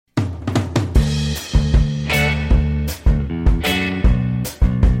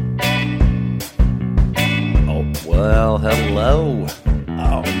hello.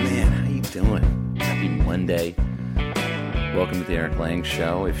 Oh, man, how you doing? Happy Monday. Welcome to the Eric Lang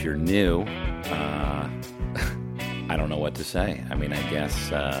Show. If you're new, I don't know what to say. I mean, I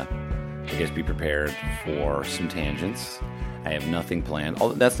guess be prepared for some tangents. I have nothing planned.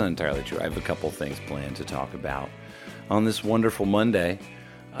 Although that's not entirely true. I have a couple things planned to talk about on this wonderful Monday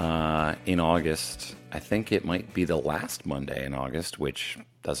in August. I think it might be the last Monday in August, which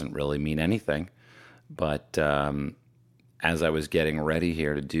doesn't really mean anything. But as I was getting ready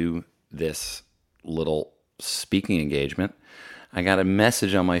here to do this little speaking engagement, I got a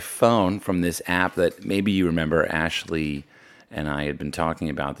message on my phone from this app that maybe you remember Ashley and I had been talking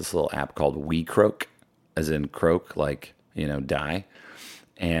about, this little app called We Croak, as in croak, like, you know, die.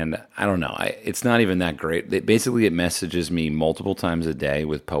 And I don't know, it's not even that great. It messages me multiple times a day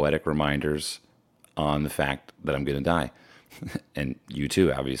with poetic reminders on the fact that I'm going to die. And you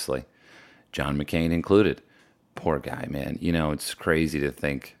too, obviously. John McCain included. Poor guy, man. You know, it's crazy to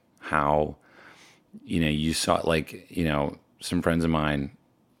think how, you know, you saw, like, you know, some friends of mine,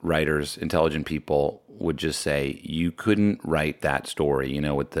 writers, intelligent people, would just say, you couldn't write that story, you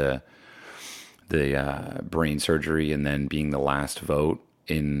know, with the brain surgery and then being the last vote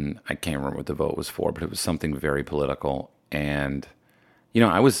in, I can't remember what the vote was for, but it was something very political. And, you know,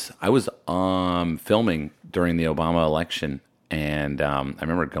 I was filming during the Obama election, and I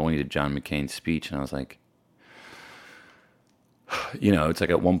remember going to John McCain's speech, and I was like, you know, it's like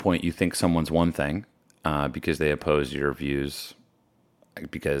at one point you think someone's one thing because they oppose your views,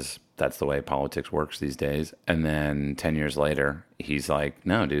 because that's the way politics works these days. And then 10 years later, he's like,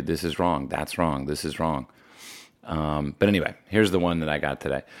 no, dude, this is wrong. That's wrong. This is wrong. But anyway, here's the one that I got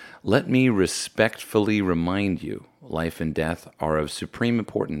today. Let me respectfully remind you, life and death are of supreme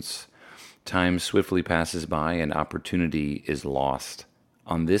importance. Time swiftly passes by and opportunity is lost.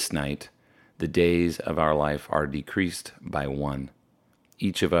 On this night, the days of our life are decreased by one.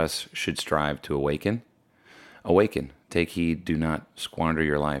 Each of us should strive to awaken. Awaken. Take heed. Do not squander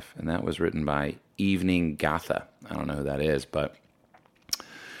your life. And that was written by Evening Gatha. I don't know who that is, but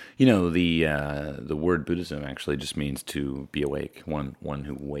you know, the word Buddhism actually just means to be awake, one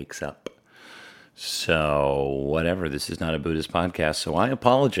who wakes up. So whatever, this is not a Buddhist podcast, so I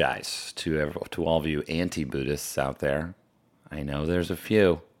apologize to all of you anti-Buddhists out there. I know there's a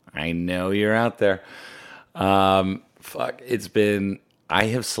few. I know you're out there. I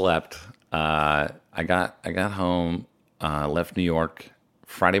have slept. I got home, left New York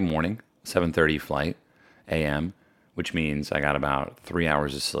Friday morning, 7:30 flight a.m., which means I got about 3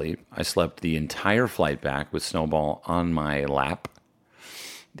 hours of sleep. I slept the entire flight back with Snowball on my lap.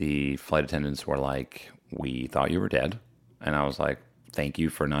 The flight attendants were like, we thought you were dead. And I was like, thank you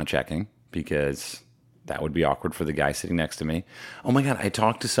for not checking, because that would be awkward for the guy sitting next to me. Oh my God, I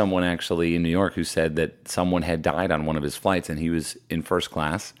talked to someone actually in New York who said that someone had died on one of his flights and he was in first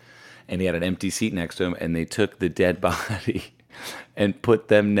class and he had an empty seat next to him, and they took the dead body and put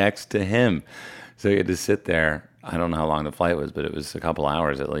them next to him. So he had to sit there. I don't know how long the flight was, but it was a couple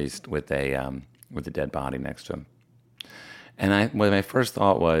hours at least with a dead body next to him. And my first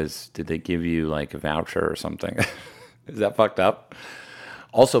thought was, did they give you like a voucher or something? Is that fucked up?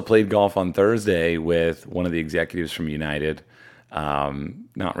 Also played golf on Thursday with one of the executives from United.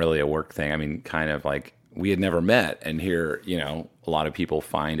 Not really a work thing. I mean, kind of like we had never met. And here, you know, a lot of people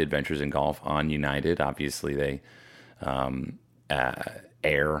find adventures in golf on United. Obviously, they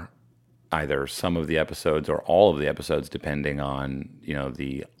air either some of the episodes or all of the episodes, depending on, you know,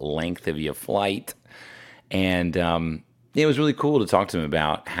 the length of your flight. And it was really cool to talk to him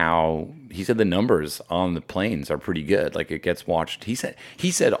about how he said the numbers on the planes are pretty good. Like, it gets watched. He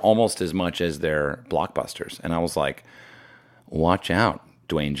said almost as much as their blockbusters. And I was like, watch out,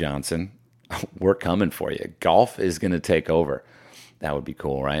 Dwayne Johnson. We're coming for you. Golf is going to take over. That would be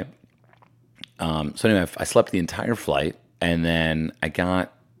cool, right? So anyway, I slept the entire flight, and then I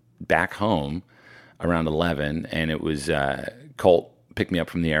got back home around 11, and it was Colt picked me up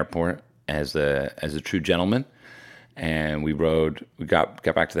from the airport as a true gentleman. And we got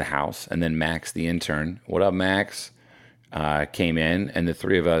back to the house, and then Max, the intern, what up, Max, came in, and the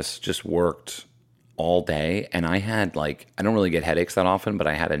three of us just worked all day. And I had I don't really get headaches that often, but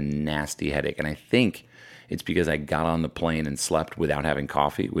I had a nasty headache. And I think it's because I got on the plane and slept without having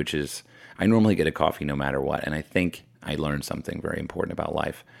coffee, which is, I normally get a coffee no matter what. And I think I learned something very important about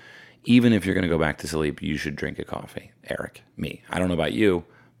life. Even if you're going to go back to sleep, you should drink a coffee. Eric, me. I don't know about you,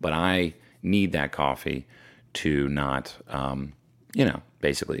 but I need that coffee to not,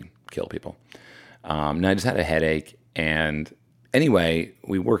 basically kill people. And I just had a headache. And anyway,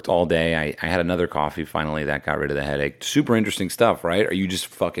 we worked all day. I had another coffee finally that got rid of the headache. Super interesting stuff, right? Are you just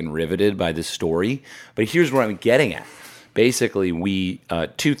fucking riveted by this story? But here's where I'm getting at. basically we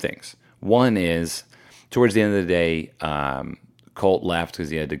two things. One is towards the end of the day, Colt left because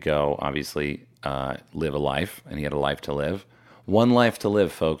he had to go, obviously, live a life, and he had a life to live. One life to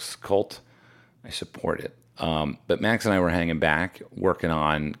live, folks. Colt, I support it. But Max and I were hanging back, working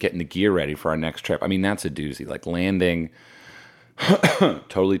on getting the gear ready for our next trip. I mean, that's a doozy. Like landing,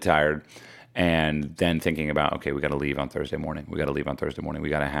 totally tired, and then thinking about, okay, we got to leave on Thursday morning. We got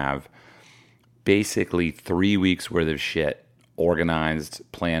to have basically 3 weeks worth of shit organized,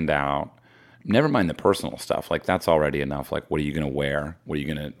 planned out. Never mind the personal stuff. Like, that's already enough. Like, what are you going to wear?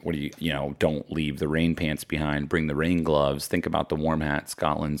 Don't leave the rain pants behind. Bring the rain gloves. Think about the warm hat.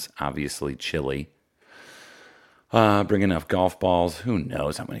 Scotland's obviously chilly. Bring enough golf balls. Who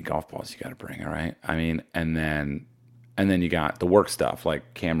knows how many golf balls you got to bring, all right? I mean, and then you got the work stuff,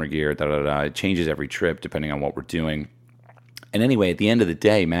 like camera gear, It changes every trip depending on what we're doing. And anyway, at the end of the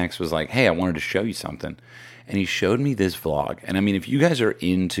day, Max was like, hey, I wanted to show you something. And he showed me this vlog. And I mean, if you guys are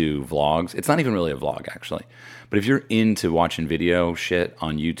into vlogs, it's not even really a vlog, actually. But if you're into watching video shit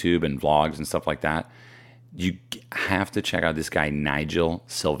on YouTube and vlogs and stuff like that, you have to check out this guy, Nigel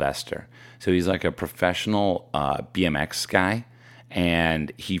Sylvester. So he's like a professional BMX guy.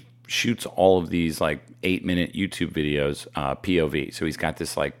 And he shoots all of these like 8-minute YouTube videos, POV. So he's got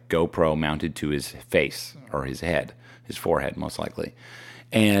this like GoPro mounted to his face or his head, his forehead most likely.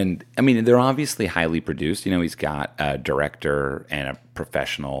 And I mean, they're obviously highly produced. You know, he's got a director and a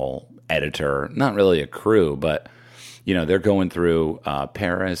professional editor, not really a crew, but, you know, they're going through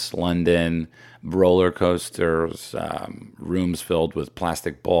Paris, London, roller coasters, rooms filled with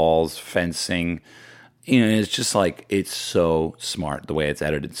plastic balls, fencing. You know, it's just like, it's so smart the way it's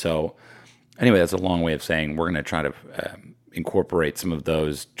edited. So anyway, that's a long way of saying we're going to try to incorporate some of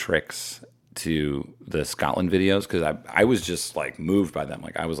those tricks to the Scotland videos, because I was just like moved by them.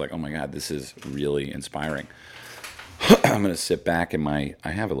 Like, I was like, oh my God, this is really inspiring. I'm going to sit back in I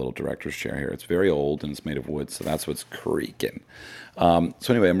have a little director's chair here. It's very old and it's made of wood, so that's what's creaking. So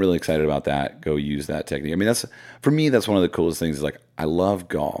anyway, I'm really excited about that. Go use that technique. I mean, for me, that's one of the coolest things is like, I love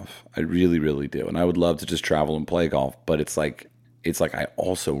golf. I really, really do. And I would love to just travel and play golf, but it's like I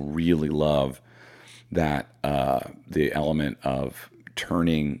also really love that, the element of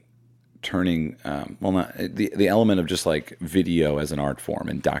turning the element of just like video as an art form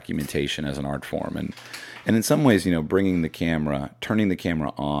and documentation as an art form. And in some ways, you know, turning the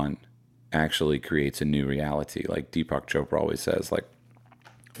camera on actually creates a new reality. Like Deepak Chopra always says, like,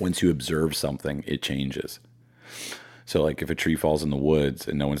 once you observe something, it changes. So like if a tree falls in the woods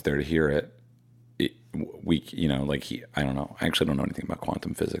and no one's there to hear it, I don't know. I actually don't know anything about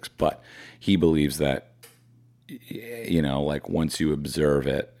quantum physics, but he believes that, you know, like once you observe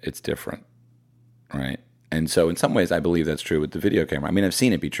it, it's different, right? And so in some ways, I believe that's true with the video camera. I mean, I've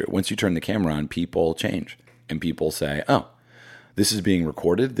seen it be true. Once you turn the camera on, people change. And people say, oh, this is being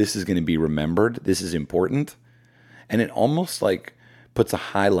recorded. This is going to be remembered. This is important. And it almost like puts a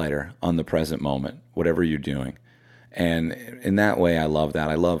highlighter on the present moment, whatever you're doing. And in that way, I love that.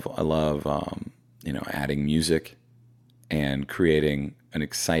 I love adding music and creating an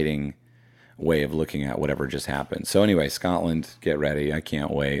exciting way of looking at whatever just happened. So anyway, Scotland, get ready. I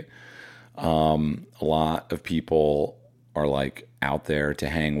can't wait. A lot of people are like out there to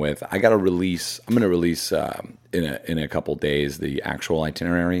hang with. I'm going to release in a couple days the actual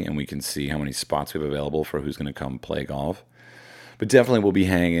itinerary, and we can see how many spots we have available for who's going to come play golf. But definitely we'll be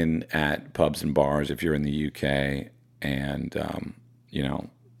hanging at pubs and bars if you're in the UK and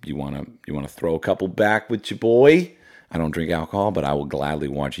you want to throw a couple back with your boy. I don't drink alcohol, but I will gladly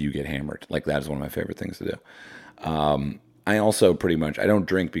watch you get hammered. Like, that is one of my favorite things to do. I also I don't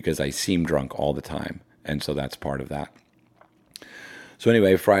drink because I seem drunk all the time. And so that's part of that. So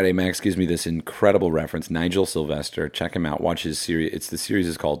anyway, Friday, Max gives me this incredible reference. Nigel Sylvester, check him out. Watch his series. The series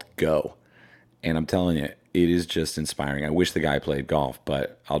is called Go. And I'm telling you, it is just inspiring. I wish the guy played golf,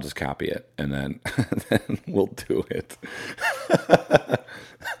 but I'll just copy it. And then, then we'll do it.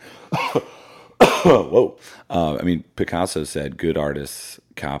 Whoa. Picasso said, good artists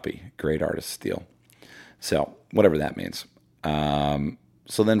copy, great artists steal. So whatever that means.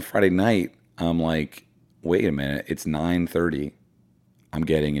 So then Friday night, I'm like, wait a minute, it's 9:30. I'm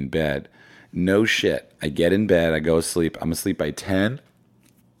getting in bed. No shit. I get in bed. I go to sleep. I'm asleep by 10.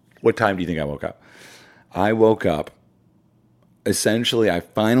 What time do you think I woke up? I woke up, essentially, I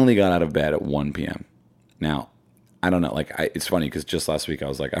finally got out of bed at 1 p.m. Now, I don't know, it's funny because just last week I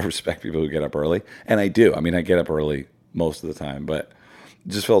was like, I respect people who get up early. And I do. I mean, I get up early most of the time, but it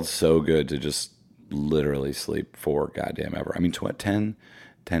just felt so good to just literally sleep for goddamn ever. I mean, 10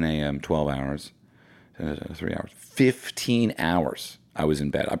 a.m., 12 hours, 3 hours, 15 hours I was in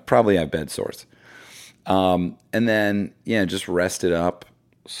bed. I probably have bed sores. And then, yeah, just rested up.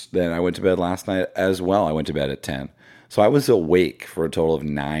 Then I went to bed last night as well. I went to bed at 10. So I was awake for a total of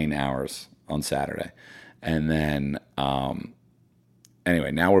 9 hours on Saturday. And then,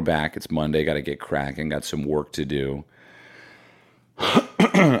 anyway, now we're back. It's Monday. Got to get cracking. Got some work to do.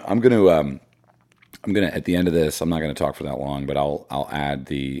 I'm gonna at the end of this. I'm not gonna talk for that long, but I'll add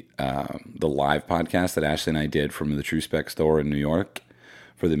the live podcast that Ashley and I did from the True Spec store in New York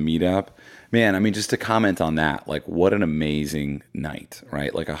for the meetup. Man, I mean, just to comment on that, like, what an amazing night,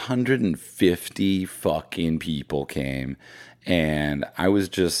 right? Like 150 fucking people came, and I was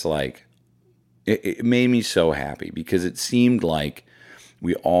just like, it made me so happy because it seemed like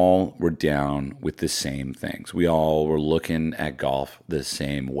we all were down with the same things. We all were looking at golf the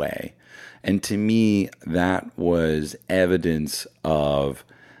same way. And to me, that was evidence of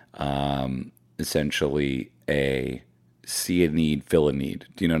essentially a see a need, fill a need.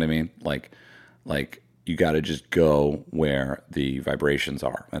 Do you know what I mean? Like you got to just go where the vibrations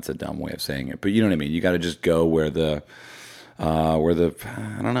are. That's a dumb way of saying it, but you know what I mean. You got to just go where the I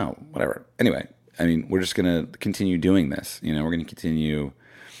don't know, whatever. Anyway, I mean, we're just gonna continue doing this. You know, we're gonna continue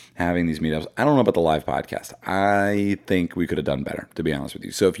having these meetups. I don't know about the live podcast. I think we could have done better, to be honest with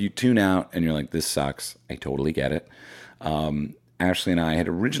you. So if you tune out and you're like, this sucks, I totally get it. Ashley and I had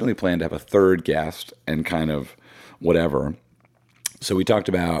originally planned to have a third guest and kind of whatever. So we talked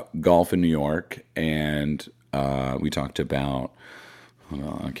about golf in New York, and we talked about, I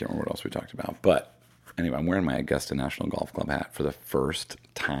can't remember what else we talked about. But anyway, I'm wearing my Augusta National Golf Club hat for the first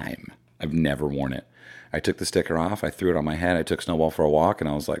time. I've never worn it. I took the sticker off. I threw it on my head. I took Snowball for a walk, and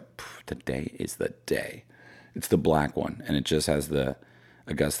I was like, today is the day. It's the black one, and it just has the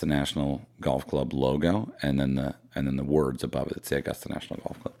Augusta National Golf Club logo, and then the words above it. It's the Augusta National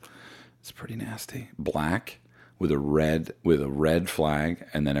Golf Club. It's pretty nasty. Black with a red flag,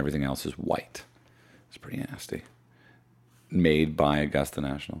 and then everything else is white. It's pretty nasty. Made by Augusta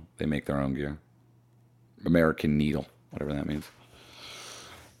National. They make their own gear. American Needle, whatever that means.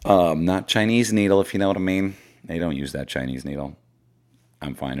 Not Chinese needle, if you know what I mean. They don't use that Chinese needle.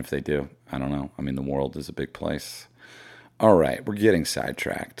 I'm fine if they do. I don't know. I mean, the world is a big place. All right, we're getting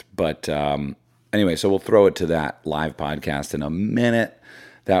sidetracked. But anyway, so we'll throw it to that live podcast in a minute.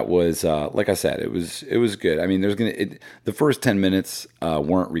 That was, like I said, it was good. I mean, the first 10 minutes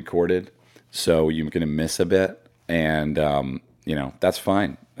weren't recorded, so you're gonna miss a bit, and that's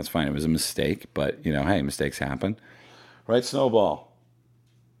fine. That's fine. It was a mistake, but hey, mistakes happen, right? Snowball.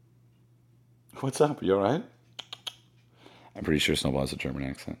 What's up? You all right? I'm pretty sure Snowball has a German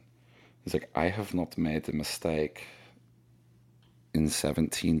accent. He's like, I have not made a mistake in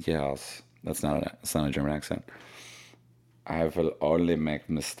 17 years. That's not a German accent. I will only make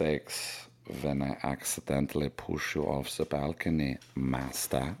mistakes when I accidentally push you off the balcony,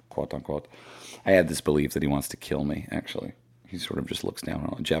 master, quote unquote. I had this belief that he wants to kill me, actually. He sort of just looks down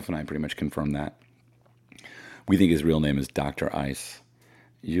on it. Jeff and I pretty much confirmed that. We think his real name is Dr. Ice.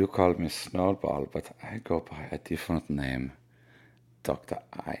 You call me Snowball, but I go by a different name, Dr.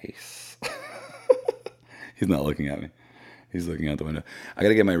 Ice. He's not looking at me. He's looking out the window. I got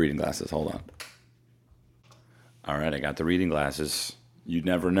to get my reading glasses. Hold on. All right, I got the reading glasses. You'd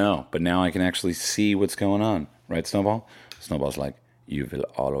never know, but now I can actually see what's going on. Right, Snowball? Snowball's like, you will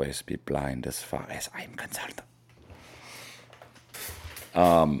always be blind as far as I'm concerned.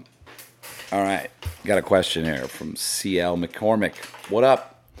 All right, got a question here from CL McCormick. What up?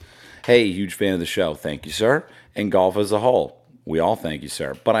 Hey, huge fan of the show. Thank you, sir. And golf as a whole. We all thank you,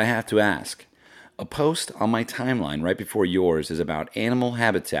 sir. But I have to ask. A post on my timeline right before yours is about animal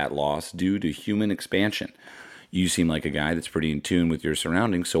habitat loss due to human expansion. You seem like a guy that's pretty in tune with your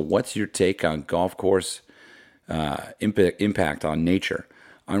surroundings, so what's your take on golf course impact on nature?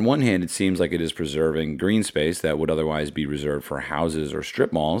 On one hand, it seems like it is preserving green space that would otherwise be reserved for houses or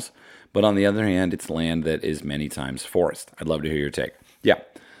strip malls, but on the other hand, it's land that is many times forest. I'd love to hear your take. Yeah.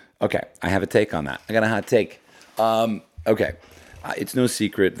 Okay, I have a take on that. I got a hot take. Okay, it's no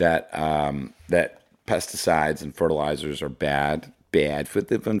secret that that pesticides and fertilizers are bad for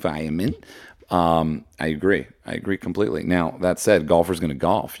the environment. I agree completely. Now, that said, golfers going to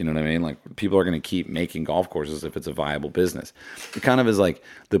golf. You know what I mean? Like, people are going to keep making golf courses if it's a viable business. It kind of is like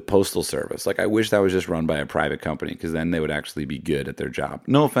the Postal Service. Like, I wish that was just run by a private company, because then they would actually be good at their job.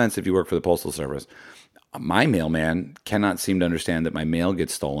 No offense if you work for the Postal Service. My mailman cannot seem to understand that my mail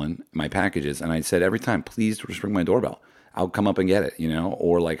gets stolen, my packages. And I said every time, please just ring my doorbell. I'll come up and get it,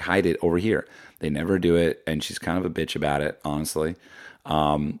 or like hide it over here. They never do it. And she's kind of a bitch about it, honestly.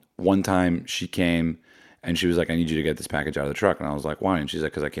 One time she came and she was like, I need you to get this package out of the truck. And I was like, why? And she's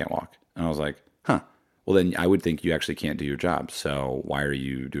like, because I can't walk. And I was like, huh, well, then I would think you actually can't do your job. So why are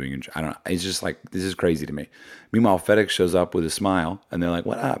you doing your job? I don't know. It's just like, this is crazy to me. Meanwhile, FedEx shows up with a smile and they're like,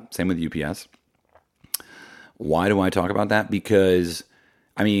 what up? Same with UPS. Why do I talk about that? Because,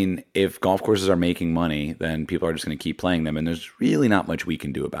 I mean, if golf courses are making money, then people are just going to keep playing them. And there's really not much we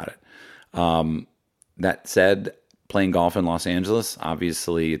can do about it. That said, playing golf in Los Angeles,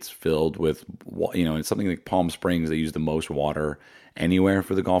 obviously it's filled with, it's something like Palm Springs. They use the most water anywhere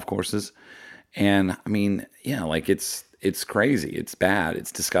for the golf courses. And I mean, yeah, like it's crazy. It's bad.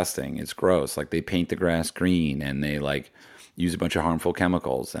 It's disgusting. It's gross. Like they paint the grass green and they like use a bunch of harmful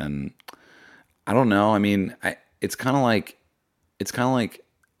chemicals. And I don't know. I mean, it's kind of like,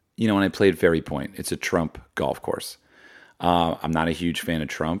 when I played Ferry Point, it's a Trump golf course. I'm not a huge fan of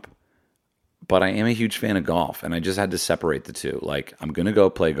Trump, but I am a huge fan of golf. And I just had to separate the two. Like, I'm going to go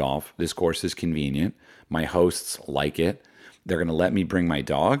play golf. This course is convenient. My hosts like it. They're going to let me bring my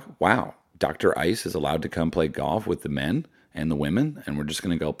dog. Wow. Dr. Ice is allowed to come play golf with the men and the women, and we're just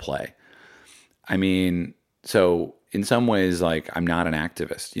going to go play. I mean, so in some ways, like, I'm not an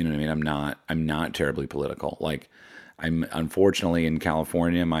activist. You know what I mean? I'm not terribly political. Like, I'm unfortunately in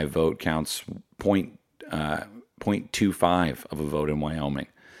California, my vote counts 0.25 of a vote in Wyoming.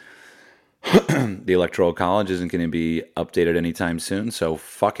 The Electoral College isn't going to be updated anytime soon, so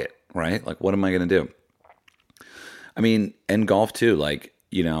fuck it, right? Like, what am I going to do? I mean, and golf too. Like,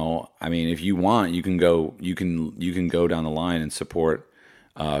 I mean, if you want, you can go down the line and support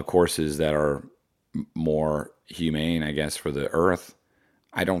courses that are more humane, I guess, for the earth.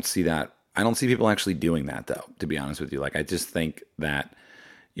 I don't see that. I don't see people actually doing that, though, to be honest with you. Like, I just think that,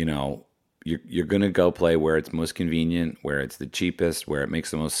 you're going to go play where it's most convenient, where it's the cheapest, where it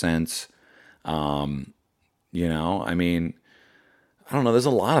makes the most sense. I mean, I don't know. There's a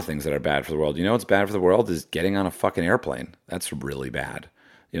lot of things that are bad for the world. What's bad for the world is getting on a fucking airplane. That's really bad.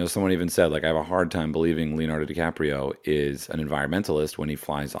 Someone even said, like, I have a hard time believing Leonardo DiCaprio is an environmentalist when he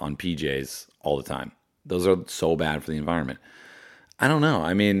flies on PJs all the time. Those are so bad for the environment. I don't know.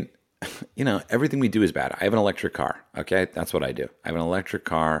 I mean, everything we do is bad. I have an electric car. Okay. That's what I do. I have an electric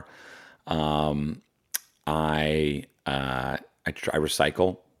car. I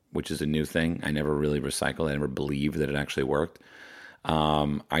recycle, which is a new thing. I never really recycled. I never believed that it actually worked.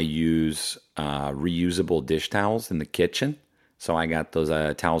 I use reusable dish towels in the kitchen. So I got those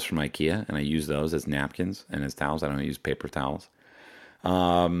towels from IKEA, and I use those as napkins and as towels. I don't use paper towels.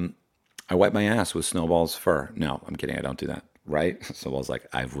 I wipe my ass with Snowball's fur. No, I'm kidding. I don't do that. Right? Snowball's like,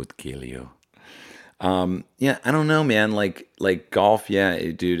 I would kill you. Yeah, I don't know, man. Like golf, yeah,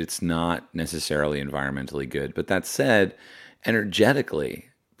 dude, it's not necessarily environmentally good. But that said, energetically,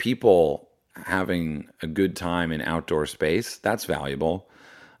 people having a good time in outdoor space, that's valuable.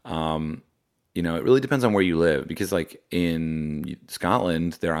 It really depends on where you live, because like in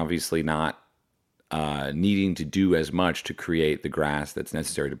Scotland, they're obviously not needing to do as much to create the grass that's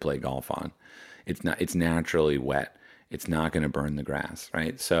necessary to play golf on. It's naturally wet. It's not going to burn the grass,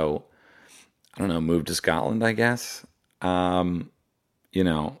 right? So I don't know, move to Scotland, I guess. Yeah,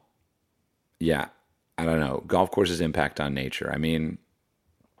 I don't know. Golf courses' impact on nature. I mean,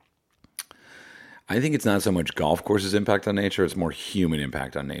 I think it's not so much golf courses' impact on nature, it's more human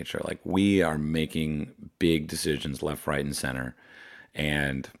impact on nature. Like, we are making big decisions left, right, and center.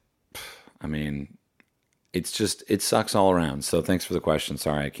 And, I mean, it sucks all around. So thanks for the question.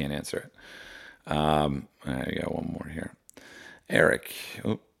 Sorry, I can't answer it. I got one more here. Eric,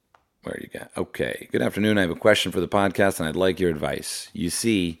 where you got? Okay. Good afternoon. I have a question for the podcast, and I'd like your advice. You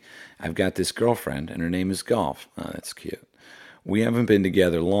see, I've got this girlfriend, and her name is Golf. Oh, that's cute. We haven't been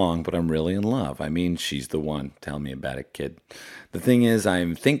together long, but I'm really in love. I mean, she's the one. Tell me about it, kid. The thing is,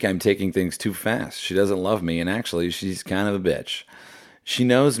 I think I'm taking things too fast. She doesn't love me, and actually, she's kind of a bitch. She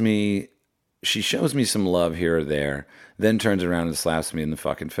shows me some love here or there, then turns around and slaps me in the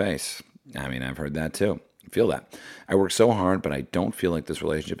fucking face. I mean, I've heard that too. I feel that. I work so hard, but I don't feel like this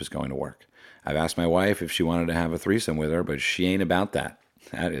relationship is going to work. I've asked my wife if she wanted to have a threesome with her, but she ain't about that.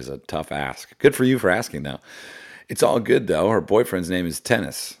 That is a tough ask. Good for you for asking, though. It's all good, though. Her boyfriend's name is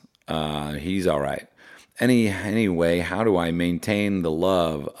Tennis. He's all right. Anyway, how do I maintain the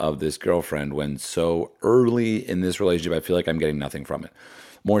love of this girlfriend when so early in this relationship I feel like I'm getting nothing from it?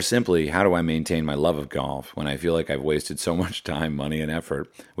 More simply, how do I maintain my love of golf when I feel like I've wasted so much time, money, and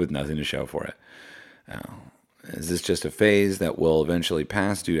effort with nothing to show for it? Is this just a phase that will eventually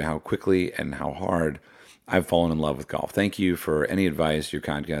pass due to how quickly and how hard I've fallen in love with golf? Thank you for any advice. Your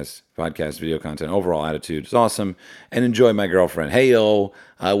podcast, video content, overall attitude is awesome. And enjoy my girlfriend. Hey, yo,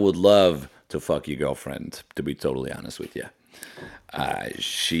 I would love to fuck your girlfriend, to be totally honest with you.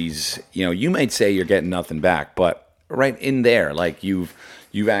 She's, you might say you're getting nothing back, but right in there, like you've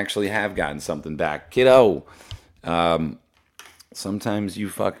You actually have gotten something back, kiddo. Sometimes you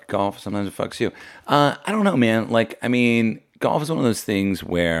fuck golf, sometimes it fucks you. I don't know, man. Like, I mean, golf is one of those things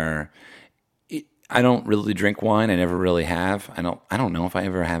where I don't really drink wine. I never really have. I don't know if I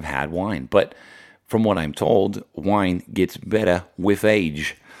ever have had wine, but from what I'm told, wine gets better with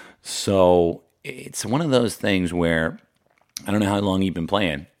age. So it's one of those things where I don't know how long you've been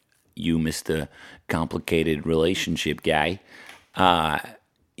playing. You, Mr. Complicated Relationship guy.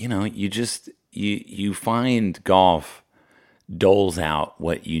 You find golf doles out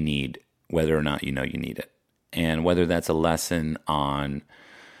what you need, whether or not you know you need it. And whether that's a lesson on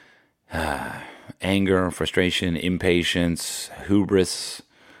anger, frustration, impatience, hubris,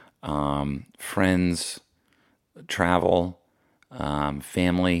 friends, travel,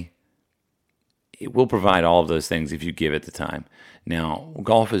 family, it will provide all of those things if you give it the time. Now,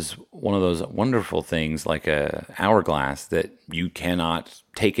 golf is one of those wonderful things like a hourglass that you cannot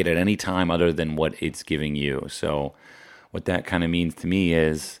take it at any time other than what it's giving you. So what that kind of means to me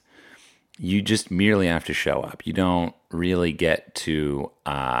is you just merely have to show up. You don't really get to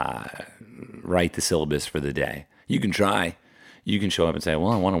write the syllabus for the day. You can try. You can show up and say,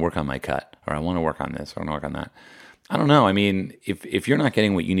 well, I want to work on my cut, or I want to work on this, or I want to work on that. I don't know. I mean, if you're not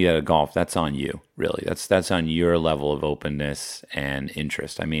getting what you need out of golf, that's on you, really. That's on your level of openness and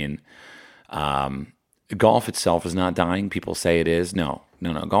interest. I mean, golf itself is not dying. People say it is. No.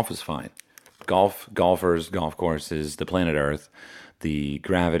 Golf is fine. Golfers, golf courses, the planet Earth, the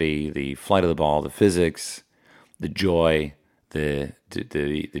gravity, the flight of the ball, the physics, the joy, the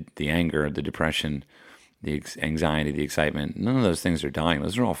anger, the depression, the anxiety, the excitement, none of those things are dying.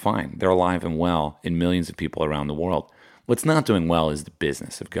 Those are all fine. They're alive and well in millions of people around the world. What's not doing well is the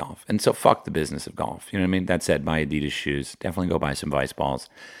business of golf. And so fuck the business of golf. You know what I mean? That said, buy Adidas shoes. Definitely go buy some Vice balls.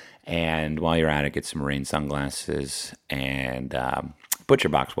 And while you're at it, get some rain sunglasses and Butcher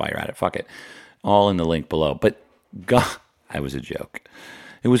Box while you're at it. Fuck it. All in the link below. But that was a joke.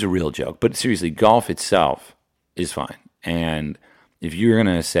 It was a real joke. But seriously, golf itself is fine. And if you're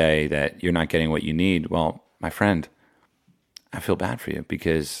going to say that you're not getting what you need, well, my friend, I feel bad for you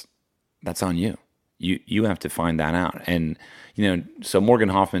because that's on you. You have to find that out. And, so Morgan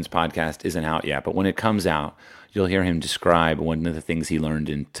Hoffman's podcast isn't out yet, but when it comes out, you'll hear him describe one of the things he learned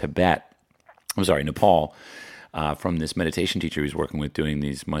in Nepal, from this meditation teacher he's working with doing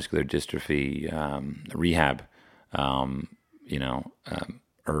these muscular dystrophy rehab,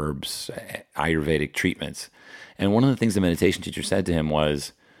 herbs, Ayurvedic treatments. And one of the things the meditation teacher said to him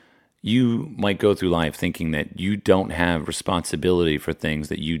was, you might go through life thinking that you don't have responsibility for things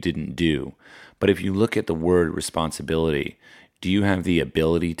that you didn't do. But if you look at the word responsibility, do you have the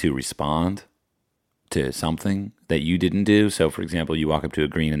ability to respond to something that you didn't do? So, for example, you walk up to a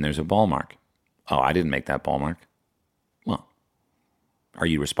green and there's a ball mark. Oh, I didn't make that ball mark. Well, are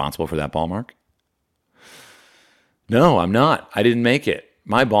you responsible for that ball mark? No, I'm not. I didn't make it.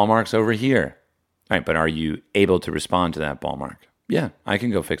 My ball mark's over here. All right, but are you able to respond to that ball mark? Yeah, I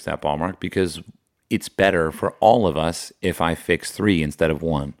can go fix that ball mark because it's better for all of us if I fix 3 instead of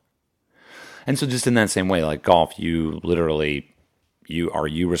 1. And so just in that same way, like golf, are you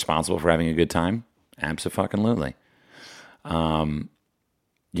responsible for having a good time? Abso-fucking-lutely. Yeah,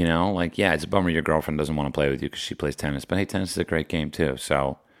 it's a bummer your girlfriend doesn't want to play with you because she plays tennis. But hey, tennis is a great game too.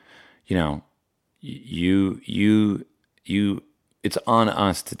 So, it's on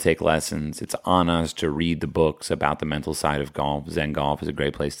us to take lessons. It's on us to read the books about the mental side of golf. Zen Golf is a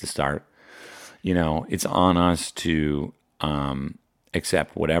great place to start. It's on us to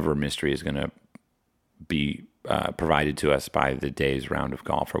accept whatever mystery is going to be provided to us by the day's round of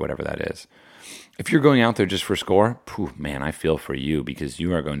golf or whatever that is. If you're going out there just for score, man, I feel for you because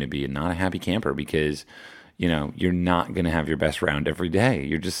you are going to be not a happy camper because, you're not going to have your best round every day.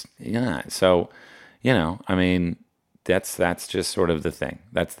 You're just, So, that's just sort of the thing.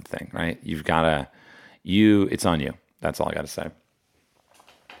 That's the thing, right? It's on you. That's all I got to say.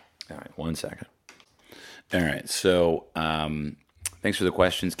 All right, 1 second. All right, so thanks for the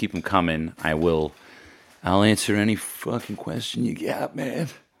questions. Keep them coming. I'll answer any fucking question you got, man.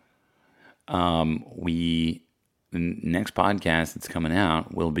 The next podcast that's coming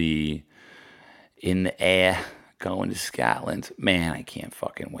out will be in the air going to Scotland. Man, I can't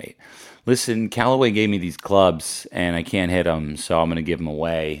fucking wait. Listen, Callaway gave me these clubs, and I can't hit them, so I'm going to give them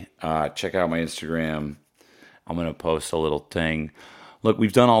away. Check out my Instagram. I'm going to post a little thing. Look,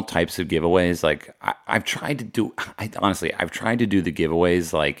 we've done all types of giveaways. Like, I've tried to do the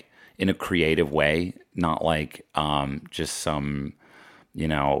giveaways, like, in a creative way, not like just some,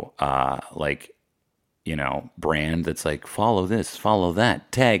 brand that's like, follow this, follow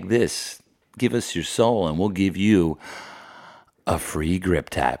that, tag this, give us your soul, and we'll give you a free grip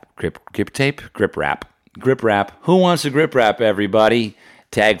tape. Grip wrap. Who wants a grip wrap, everybody?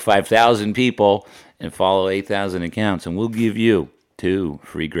 Tag 5,000 people and follow 8,000 accounts, and we'll give you 2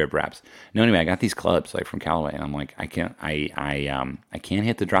 free grip wraps. No, anyway, I got these clubs like from Callaway, and I'm like, I can't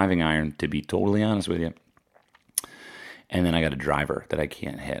hit the driving iron, to be totally honest with you. And then I got a driver that I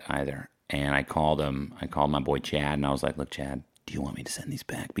can't hit either. And I called my boy Chad, and I was like, look, Chad, do you want me to send these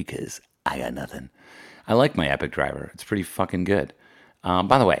back? Because I got nothing. I like my Epic driver. It's pretty fucking good.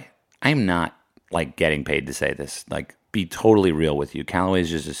 By the way, I'm not like getting paid to say this. Like, be totally real with you. Callaway's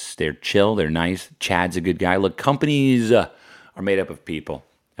just they're chill. They're nice. Chad's a good guy. Look, companies are made up of people.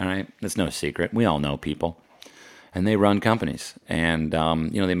 All right? That's no secret. We all know people. And they run companies. And,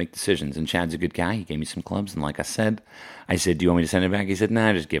 they make decisions. And Chad's a good guy. He gave me some clubs. And like I said, do you want me to send it back? He said,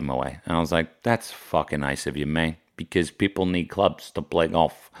 nah, just give them away. And I was like, that's fucking nice of you, man. Because people need clubs to play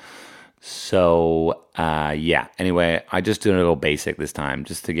golf. So, yeah. Anyway, I just did a little basic this time.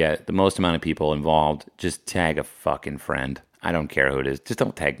 Just to get the most amount of people involved. Just tag a fucking friend. I don't care who it is. Just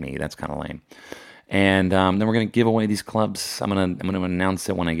don't tag me. That's kind of lame. And then we're going to give away these clubs. I'm going to announce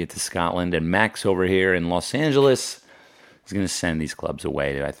it when I get to Scotland. And Max over here in Los Angeles is going to send these clubs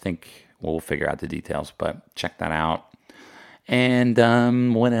away. I think we'll figure out the details, but check that out.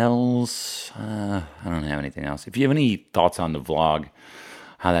 And what else? I don't have anything else. If you have any thoughts on the vlog,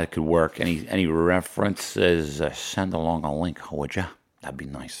 how that could work, any references, send along a link, would you? That'd be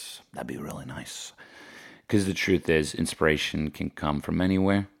nice. That'd be really nice. Because the truth is, inspiration can come from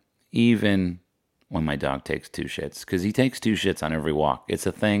anywhere, even when my dog takes 2 shits. Because he takes 2 shits on every walk. It's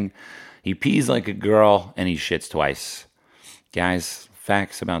a thing. He pees like a girl, and he shits twice. Guys,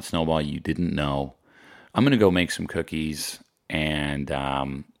 facts about Snowball you didn't know. I'm going to go make some cookies, and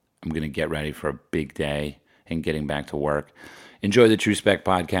I'm going to get ready for a big day and getting back to work. Enjoy the True Spec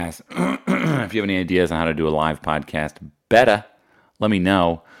podcast. If you have any ideas on how to do a live podcast, better let me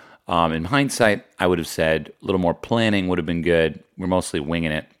know. In hindsight, I would have said a little more planning would have been good. We're mostly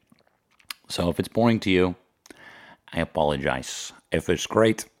winging it. So if it's boring to you, I apologize. If it's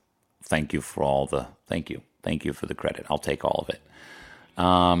great, thank you for thank you for the credit. I'll take all of it.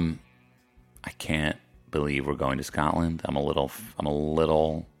 I can't believe we're going to Scotland. I'm a little,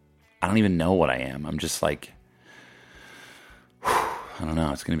 I don't even know what I am. I'm just like, I don't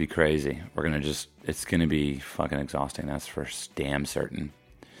know. It's going to be crazy. It's going to be fucking exhausting. That's for damn certain.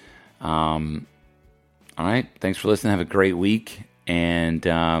 All right. Thanks for listening. Have a great week. And,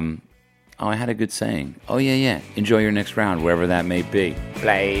 I had a good saying. Oh, yeah. Enjoy your next round, wherever that may be.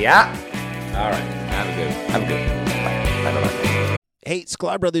 Play up. All right. Have a good. Bye. Hey,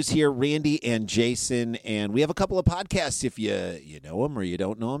 Sklar Brothers here, Randy and Jason, and we have a couple of podcasts. If you know them or you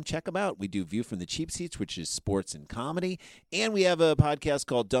don't know them, check them out. We do View from the Cheap Seats, which is sports and comedy, and we have a podcast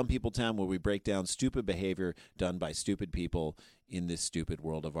called Dumb People Town, where we break down stupid behavior done by stupid people in this stupid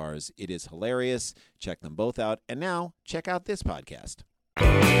world of ours. It is hilarious. Check them both out. And now, check out this podcast.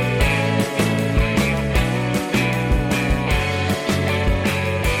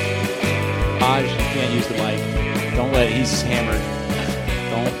 Raj, you can't use the mic. Don't let it. He's hammered.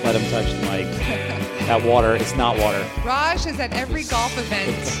 Don't let him touch the mic. That water, it's not water. Raj is at every golf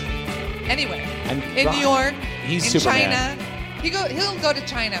event, anywhere. In New York, he's in Superman. China. He'll go to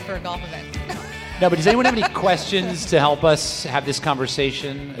China for a golf event. No, but does anyone have any questions to help us have this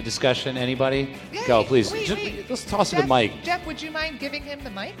conversation, a discussion? Anybody? Yeah, Go, please. wait. Let's toss him the mic. Jeff, would you mind giving him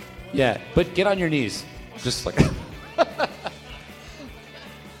the mic? Yeah, but get on your knees. Just like...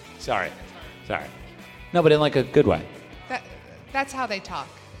 Sorry. No, but in like a good way. That's how they talk.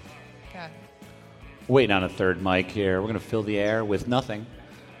 Yeah. Waiting on a third mic here. We're going to fill the air with nothing.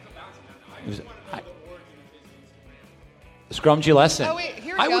 Scrumgy lesson. Oh, wait,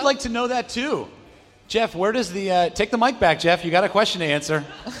 here we I go. would like to know that too. Jeff, where does the... take the mic back, Jeff. You got a question to answer.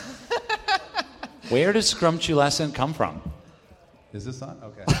 Where does Scrumgy lesson come from? Is this on?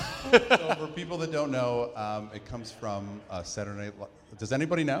 Okay. So for people that don't know, it comes from Saturday Night Live. Does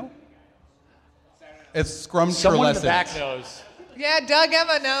anybody know? It's Scrumtrulescence. Someone in the back knows. Yeah, Doug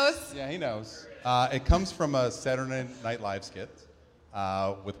Emma knows. Yeah, he knows. It comes from a Saturday Night Live skit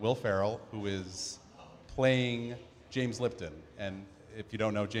with Will Ferrell, who is playing James Lipton. And if you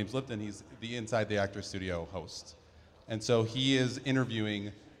don't know James Lipton, he's the Inside the Actors Studio host. And so he is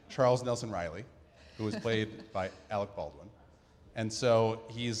interviewing Charles Nelson Riley, who is played by Alec Baldwin. And so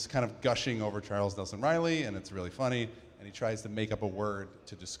he's kind of gushing over Charles Nelson Riley, and it's really funny. And he tries to make up a word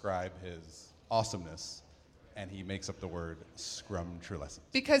to describe his awesomeness, and he makes up the word scrumtrulescence.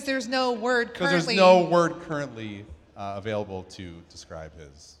 Because there's no word currently. Because there's no word currently available to describe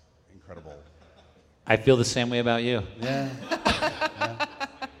his incredible... I feel the same way about you. Yeah.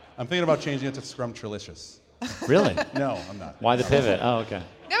 I'm thinking about changing it to scrumtrulicious. Really? No, I'm not. Why the pivot? Oh, okay.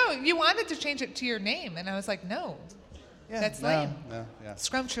 No, you wanted to change it to your name, and I was like, no, that's lame. No, yeah.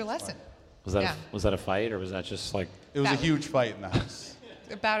 Scrumptious. Was that Yeah. was that a fight, or was that just like? It was That a was- huge fight in the house.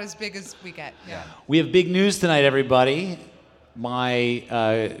 About as big as we get. Yeah. We have big news tonight, everybody. My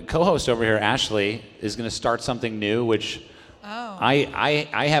co-host over here, Ashley, is going to start something new, which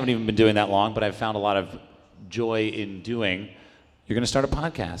I haven't even been doing that long, but I've found a lot of joy in doing. You're going to start a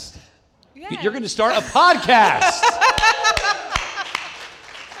podcast. Yeah. You're going to start a podcast.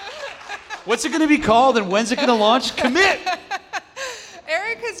 What's it going to be called, and when's it going to launch? Commit.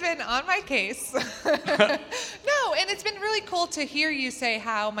 Eric has been on my case. No, and it's been really cool to hear you say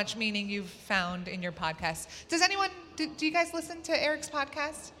how much meaning you've found in your podcast. Does anyone, do you guys listen to Eric's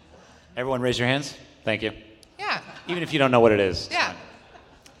podcast? Everyone raise your hands. Thank you. Yeah. Even if you don't know what it is. it's Yeah.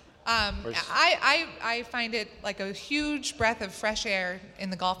 fine. I find it like a huge breath of fresh air in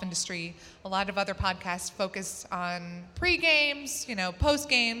the golf industry. A lot of other podcasts focus on pre-games,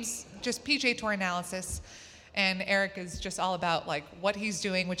 post-games, just PGA Tour analysis. And Eric is just all about like what he's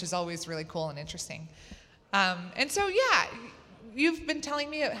doing, which is always really cool and interesting. And so, yeah, you've been telling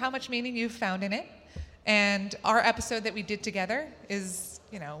me how much meaning you've found in it. And our episode that we did together is,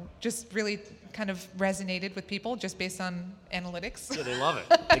 just really kind of resonated with people just based on analytics. Yeah, they love it.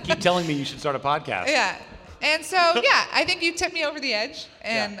 They keep telling me you should start a podcast. Yeah. And so, yeah, I think you tipped me over the edge,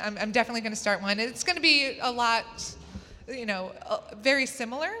 and Yeah. I'm definitely going to start one. It's going to be a lot, very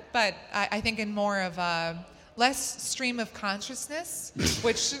similar, but I think in more of a less stream of consciousness,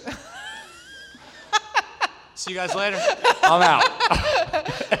 which... See you guys later. I'm out.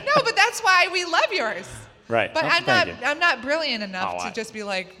 No, but that's why we love yours. Right. But Oh, I'm thank not you. brilliant enough Oh, to just be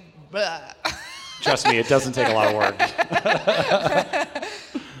like, "Bleh." Trust me, it doesn't take a lot of work.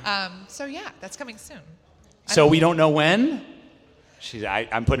 So yeah, that's coming soon. So we don't know when?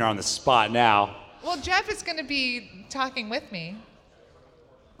 I'm putting her on the spot now. Well, Jeff is going to be talking with me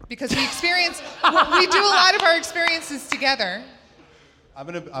because we do a lot of our experiences together. I'm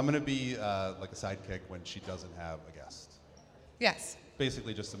gonna be like a sidekick when she doesn't have a guest. Yes.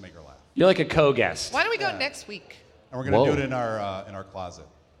 Basically, just to make her laugh. You're like a co-guest. Why don't we go next week? And we're gonna Whoa. do it in our closet.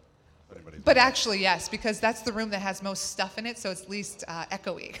 If anybody's But actually, yes, because that's the room that has most stuff in it, so it's least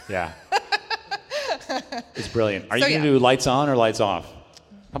echoey. Yeah. It's brilliant. Are So, you going to yeah. do lights on or lights off?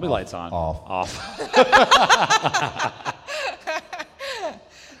 Probably lights on. Off.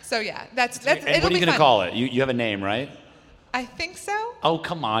 So yeah, that's And it'll what are be you going to fun. call it? You have a name, right? I think so. Oh,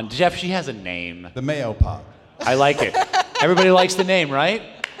 come on. Jeff, she has a name. The Mayo Pod. I like it. Everybody likes the name, right?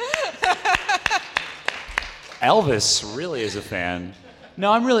 Elvis really is a fan.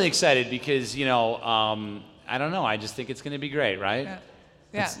 No, I'm really excited because, I don't know. I just think it's going to be great, right?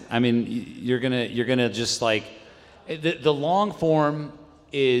 Yeah. I mean, you're gonna just like the long form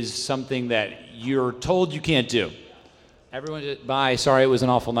is something that you're told you can't do. Everyone, just, bye. Sorry, it was an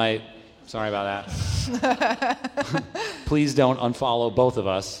awful night. Sorry about that. Please don't unfollow both of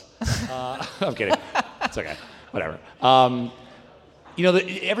us. I'm kidding. It's okay. Whatever.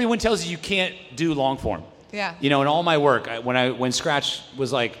 Everyone tells you can't do long form. Yeah. In all my work, when Scratch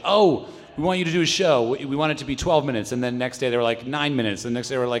was like, oh, we want you to do a show. We want it to be 12 minutes. And then next day they were like 9 minutes. And the next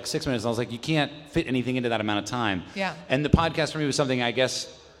day they were like 6 minutes. And I was like, you can't fit anything into that amount of time. Yeah. And the podcast for me was something, I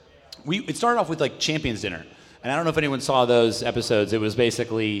guess, it started off with like Champions Dinner. And I don't know if anyone saw those episodes. It was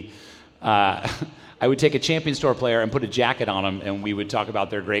basically, I would take a Champions Tour player and put a jacket on them, and we would talk about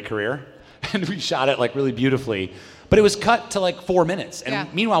their great career. And we shot it like really beautifully. But it was cut to like 4 minutes. And Yeah.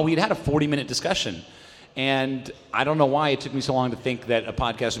 meanwhile, we'd had a 40-minute discussion. And I don't know why it took me so long to think that a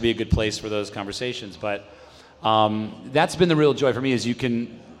podcast would be a good place for those conversations. But that's been the real joy for me, is you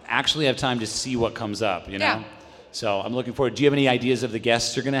can actually have time to see what comes up, Yeah. So I'm looking forward. Do you have any ideas of the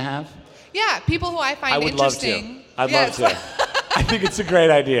guests you're going to have? Yeah, people who I find I would interesting. love to. I'd love to. I think it's a great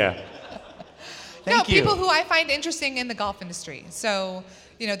idea. Thank you. People who I find interesting in the golf industry. So,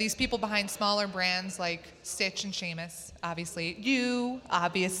 these people behind smaller brands like Stitch and Seamus, obviously. You,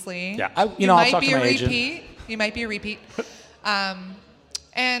 obviously. Yeah, you I'll might talk be to a my agent. repeat. You might be a repeat.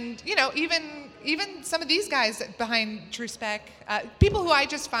 And, even some of these guys behind True Spec, people who I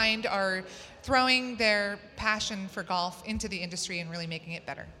just find are throwing their passion for golf into the industry and really making it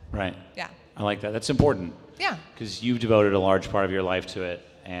better. Right. Yeah. I like that. That's important. Yeah. Because you've devoted a large part of your life to it.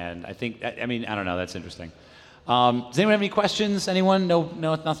 And I think, I don't know, that's interesting. Does anyone have any questions? Anyone? No,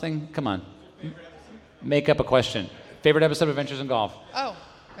 nothing? Come on. Make up a question. Favorite episode of Adventures in Golf? Oh,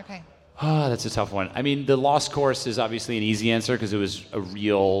 okay. Oh, that's a tough one. The Lost Course is obviously an easy answer because it was a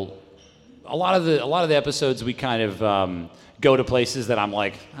lot of the episodes we kind of go to places that I'm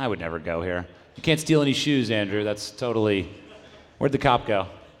like, I would never go here. You can't steal any shoes, Andrew. That's totally, where'd the cop go?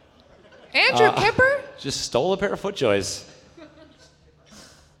 Andrew Kipper? Just stole a pair of FootJoys.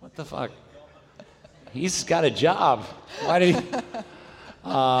 What the fuck? He's got a job. Why did he?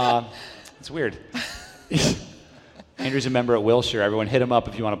 It's weird. Andrew's a member at Wilshire. Everyone hit him up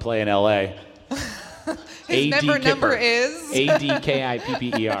if you want to play in L.A. His member number is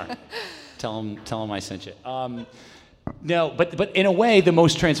ADKIPPER. Tell him I sent you. No, but in a way, the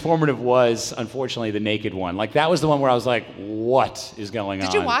most transformative was, unfortunately, the naked one. Like, that was the one where I was like, what is going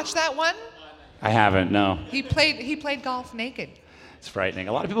on? Did you watch that one? I haven't, no. He played golf naked. It's frightening.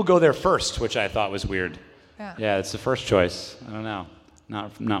 A lot of people go there first, which I thought was weird. Yeah, it's the first choice. I don't know.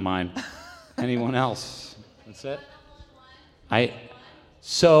 Not mine. Anyone else? That's it?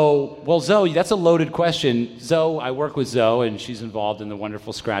 Zoe, that's a loaded question. Zoe, I work with Zoe, and she's involved in the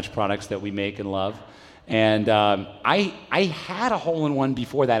wonderful scratch products that we make and love. And I had a hole-in-one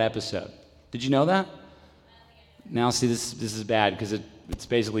before that episode. Did you know that? Now, see, this is bad because it's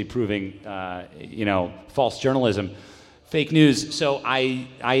basically proving, false journalism, fake news. So I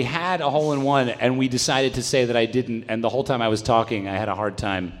had a hole-in-one, and we decided to say that I didn't. And the whole time I was talking, I had a hard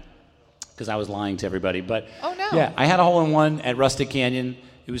time because I was lying to everybody. But oh no! Yeah, I had a hole-in-one at Rustic Canyon.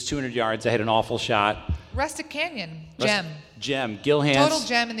 It was 200 yards. I hit an awful shot. Rustic Canyon, gem. Gil Hanse. Total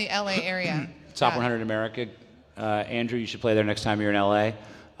gem in the LA area. Top 100 in America. Andrew, you should play there next time you're in LA.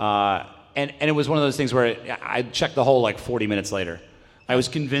 And it was one of those things where I checked the hole like 40 minutes later. I was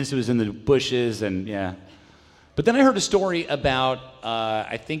convinced it was in the bushes, and yeah. But then I heard a story about,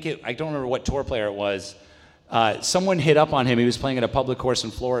 I don't remember what tour player it was. Someone hit up on him. He was playing at a public course in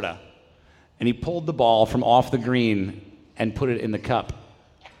Florida. And he pulled the ball from off the green and put it in the cup.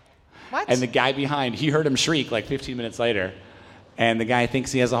 What? And the guy behind, he heard him shriek like 15 minutes later. And the guy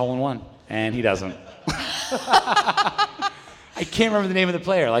thinks he has a hole-in-one. And he doesn't. I can't remember the name of the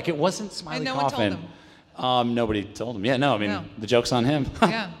player. Like, it wasn't Smiley and no Coffin. one told him. Nobody told him. Yeah, no, I mean, the joke's on him.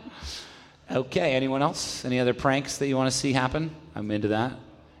 Yeah. Okay, anyone else? Any other pranks that you want to see happen? I'm into that.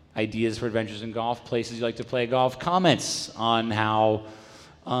 Ideas for adventures in golf, places you like to play golf, comments on how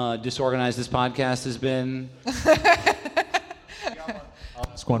disorganized this podcast has been. I'll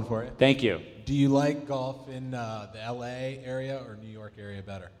ask one for you. Thank you. Do you like golf in the LA area or New York area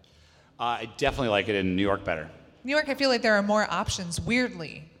better? I definitely like it in New York better. New York, I feel like there are more options,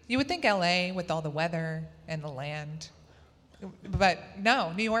 weirdly. You would think LA with all the weather and the land. But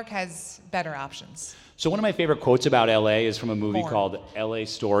no, New York has better options. So one of my favorite quotes about LA is from a movie called LA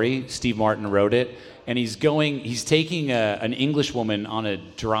Story. Steve Martin wrote it. And he's taking an English woman on a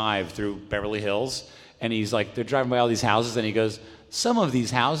drive through Beverly Hills. And he's like, they're driving by all these houses. And he goes, some of these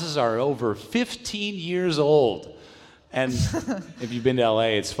houses are over 15 years old. And if you've been to LA,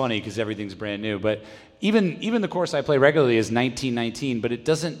 it's funny because everything's brand new. But even the course I play regularly is 1919, but it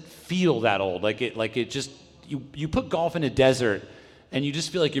doesn't feel that old. Like it just, you put golf in a desert and you just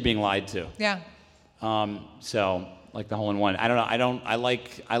feel like you're being lied to. Yeah. So like the hole-in-one. I don't know. I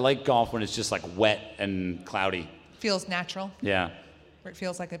like golf when it's just like wet and cloudy. Feels natural. Yeah. Where it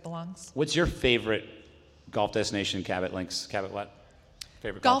feels like it belongs. What's your favorite golf destination, Cabot Links? Cabot what?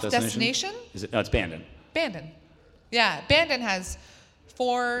 Favorite golf destination? Is it? No, it's Bandon. Bandon. Yeah, Bandon has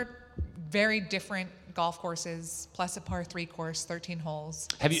 4 very different golf courses, plus a par 3 course, 13 holes.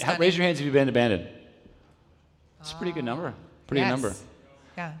 Raise your hands if you've been to Bandon. That's a pretty good number. Pretty good number.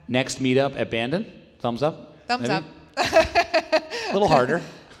 Yeah. Next meetup at Bandon? Thumbs up? Thumbs maybe? up. A little harder.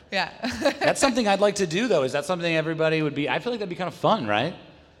 Yeah. That's something I'd like to do, though. Is that something everybody would be? I feel like that'd be kind of fun, right?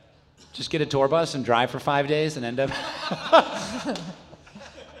 Just get a tour bus and drive for 5 days and end up.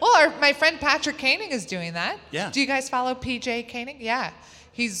 Well, my friend Patrick Koenig is doing that. Yeah. Do you guys follow PJ Koenig? Yeah.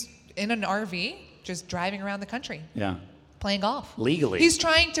 He's in an RV, just driving around the country. Yeah. Playing golf. Legally. He's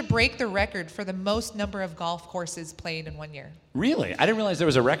trying to break the record for the most number of golf courses played in 1 year. Really? I didn't realize there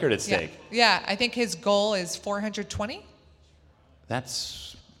was a record at stake. Yeah. I think his goal is 420.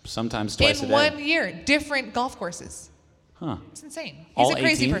 That's sometimes twice a in day. 1 year, different golf courses. Huh. It's insane. He's All a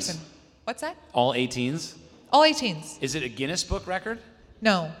crazy 18s? person. What's that? All 18s? All 18s. Is it a Guinness Book record?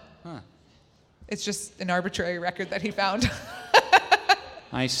 No. Huh. It's just an arbitrary record that he found.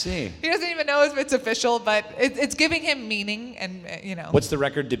 I see. He doesn't even know if it's official, but it's giving him meaning, and What's the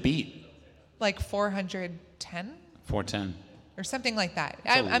record to beat? like 410 410. or something like that.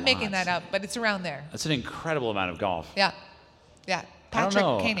 That's a I'm making lot. that up, but it's around there. That's an incredible amount of golf. Yeah. Patrick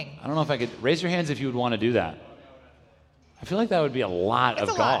Koenig. I don't know if I could raise your hands if you would want to do that. I feel like that would be a lot It's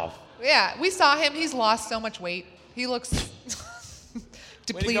of a golf. lot. Yeah, we saw him. He's lost so much weight. He looks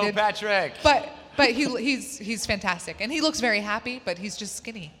depleted. Way to go, Patrick. But he's fantastic, and he looks very happy. But he's just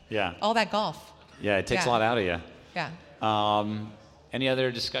skinny. Yeah. All that golf. Yeah, it takes a Yeah. lot out of you. Yeah. Any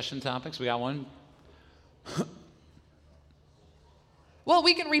other discussion topics? We got one. Well,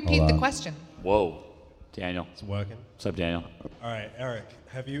 we can repeat the question. Whoa. Daniel. It's working. What's up, Daniel? All right, Eric,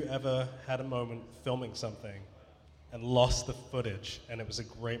 have you ever had a moment filming something and lost the footage, and it was a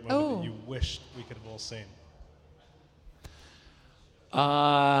great moment that you wished we could have all seen?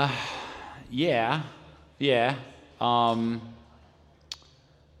 Yeah.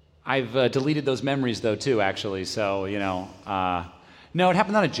 I've deleted those memories, though, too, actually. So, no, it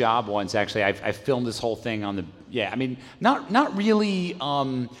happened on a job once, actually. I filmed this whole thing on the, not really.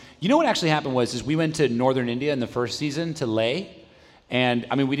 What actually happened is we went to northern India in the first season, to Leh. And,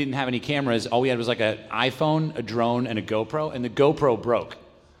 we didn't have any cameras. All we had was like an iPhone, a drone, and a GoPro. And the GoPro broke.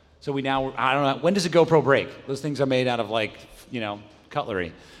 So I don't know, when does a GoPro break? Those things are made out of,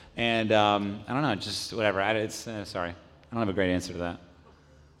 cutlery. And I don't know, just whatever. Sorry. I don't have a great answer to that.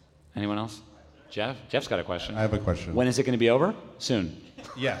 Anyone else? Jeff? Jeff's got a question. I have a question. When is it going to be over? Soon.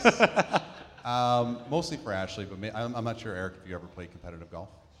 Yes. Mostly for Ashley, but I'm not sure, Eric, if you ever played competitive golf.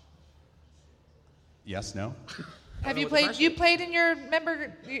 Yes, no? Have you played? You played in your club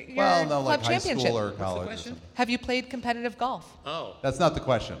like high championship. school or college. Or something. Have you played competitive golf? Oh. That's not the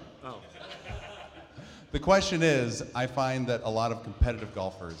question. Oh. The question is, I find that a lot of competitive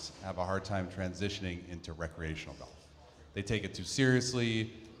golfers have a hard time transitioning into recreational golf. They take it too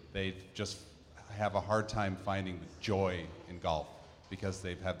seriously. They just have a hard time finding the joy in golf because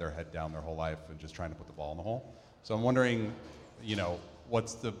they've had their head down their whole life and just trying to put the ball in the hole. So I'm wondering,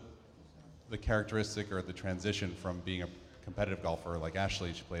 what's the characteristic or the transition from being a competitive golfer like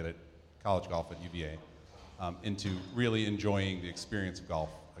Ashley, she played at college golf at UVA, into really enjoying the experience of golf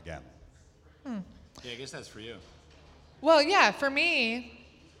again? Yeah, I guess that's for you. Well, yeah, for me,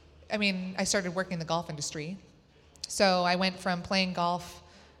 I started working in the golf industry. So I went from playing golf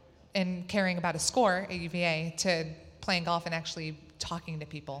and caring about a score at UVA to playing golf and actually talking to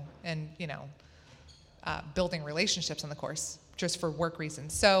people and, building relationships on the course just for work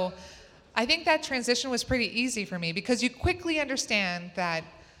reasons. So I think that transition was pretty easy for me because you quickly understand that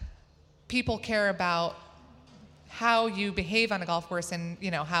people care about how you behave on a golf course and,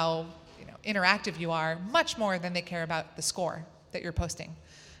 how interactive you are much more than they care about the score that you're posting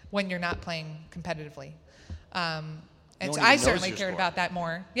when you're not playing competitively. And so I certainly cared about that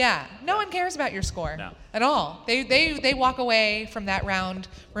more. Yeah, no one cares about your score at all. They walk away from that round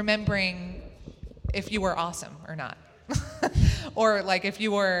remembering if you were awesome or not, or like if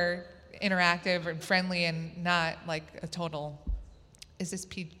you were interactive and friendly and not like a total. Is this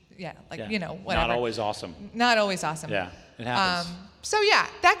whatever. Not always awesome. Not always awesome. Yeah, it happens. So yeah,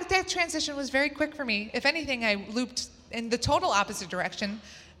 that transition was very quick for me. If anything, I looped in the total opposite direction,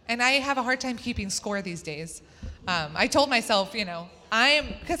 and I have a hard time keeping score these days. I told myself,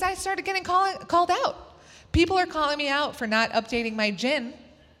 because I started getting called out. People are calling me out for not updating my gin.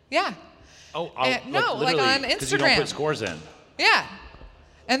 Yeah. Oh, like on Instagram. Because you don't put scores in. Yeah.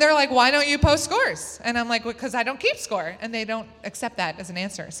 And they're like, why don't you post scores? And I'm like, because I don't keep score. And they don't accept that as an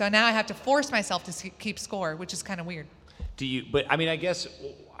answer. So now I have to force myself to keep score, which is kind of weird. I guess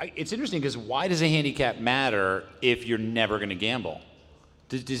it's interesting because why does a handicap matter if you're never going to gamble?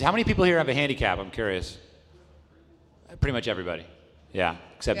 How many people here have a handicap? I'm curious. Pretty much everybody. Yeah,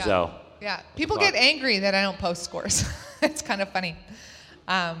 except Zoe. Yeah, people get angry that I don't post scores. It's kind of funny.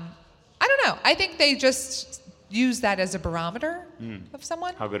 I don't know. I think they just use that as a barometer of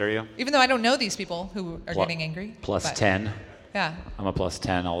someone. How good are you? Even though I don't know these people who are getting angry. Plus 10. Yeah. I'm a plus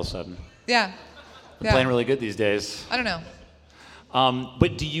 10 all of a sudden. Yeah. I'm playing really good these days. I don't know.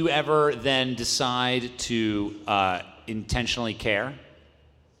 But do you ever then decide to intentionally care?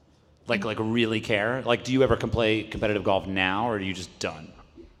 Like really care? Like, do you ever play competitive golf now, or are you just done?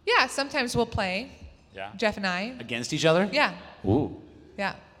 Yeah, sometimes we'll play. Yeah. Jeff and I. Against each other? Yeah. Ooh.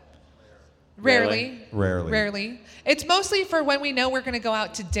 Yeah. Rarely. Rarely. It's mostly for when we know we're going to go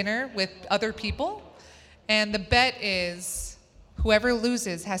out to dinner with other people, and the bet is whoever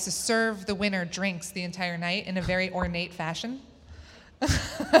loses has to serve the winner drinks the entire night in a very ornate fashion.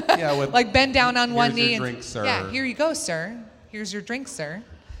 Yeah, with like bend down on one knee. Here's your drink, sir. Yeah, here you go, sir. Here's your drink, sir.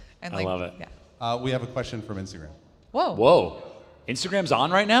 And I love it. Yeah. We have a question from Instagram. Whoa. Instagram's on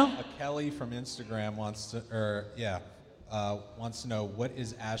right now? Kelly from Instagram wants to know, what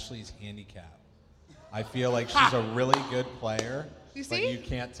is Ashley's handicap? I feel like she's a really good player, but you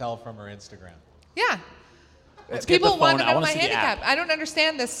can't tell from her Instagram. Yeah. Let's get the People want phone. to I know wanna my see the handicap. app. I don't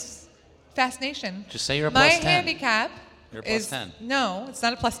understand this fascination. Just say you're a my plus 10. handicap You're a plus is 10. No, it's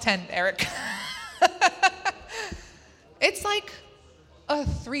not a plus 10, Eric. It's like a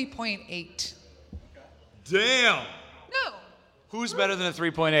 3.8. Damn. No. Who's better than a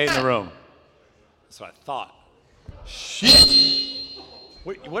 3.8 in the room? That's what I thought. Shit.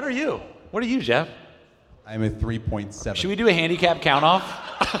 What are you? What are you, Jeff? I'm a 3.7. Should we do a handicap count-off?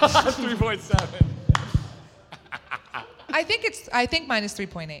 3.7. I think mine is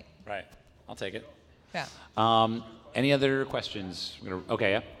 3.8. Right. I'll take it. Yeah. Any other questions?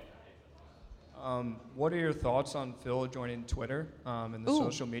 Okay, yeah. What are your thoughts on Phil joining Twitter and the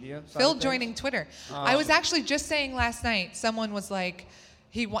social media side Phil of things? joining Twitter. I was actually just saying last night, someone was like,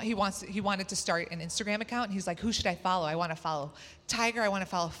 he wanted to start an Instagram account, and he's like, who should I follow? I want to follow Tiger. I want to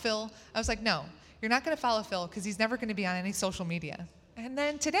follow Phil. I was like, no, you're not going to follow Phil because he's never going to be on any social media. And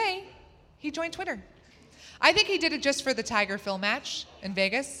then today, he joined Twitter. I think he did it just for the Tiger-Phil match in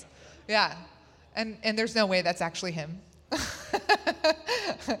Vegas. Yeah. And there's no way that's actually him. But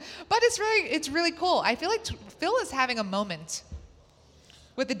it's really cool. I feel like Phil is having a moment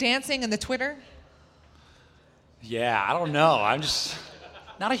with the dancing and the Twitter. Yeah, I don't know. I'm just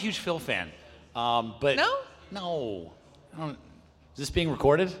not a huge Phil fan. But No? I don't, is this being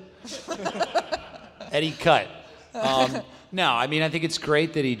recorded? Eddie, cut. No, I mean, I think it's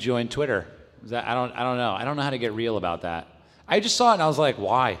great that he joined Twitter. I don't know. I don't know how to get real about that. I just saw it and I was like,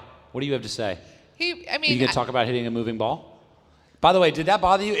 why? What do you have to say? Are you going to talk about hitting a moving ball? By the way, did that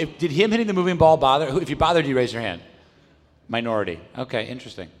bother you? Did him hitting the moving ball bother? If you bothered you, raise your hand. Minority. Okay,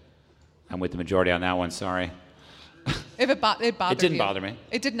 interesting. I'm with the majority on that one. Sorry. If it bothered you. It didn't bother me.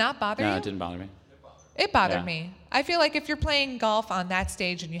 It did not bother you? No, it didn't bother me. It bothered me. I feel like if you're playing golf on that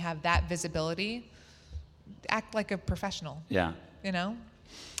stage and you have that visibility, act like a professional. Yeah. You know?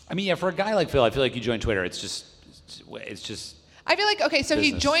 I mean, yeah, for a guy like Phil, I feel like you join Twitter. It's just. I feel like, okay, so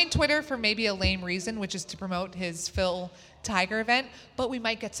business. he joined Twitter for maybe a lame reason, which is to promote his Phil Tiger event, but we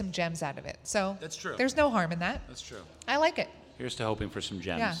might get some gems out of it. So That's true. There's no harm in that. That's true. I like it. Here's to hoping for some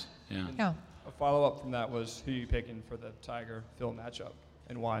gems. Yeah. A follow-up from that was who you picking for the Tiger-Phil matchup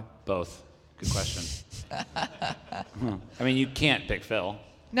and why? Both. Good question. I mean, you can't pick Phil.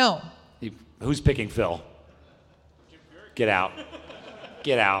 No. Who's picking Phil? Get out.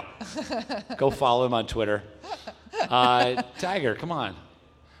 Get out. Go follow him on Twitter. Tiger, come on.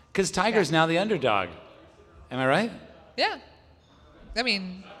 Because Tiger's now the underdog. Am I right? Yeah. I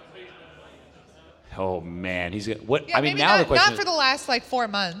mean. Oh, man. He's what? Yeah, I mean, maybe now the not, question not for the last, 4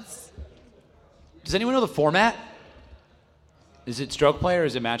 months. Does anyone know the format? Is it stroke play or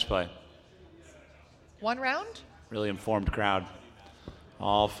is it match play? 1 round? Really informed crowd.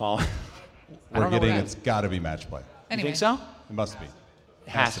 All following. We're getting it's got to be match play. Anyway. You think so? It must be. It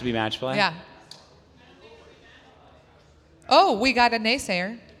has to be match play? Yeah. Oh, we got a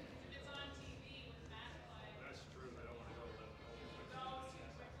naysayer.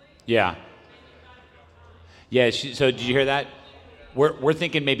 Yeah. Yeah, so did you hear that? We're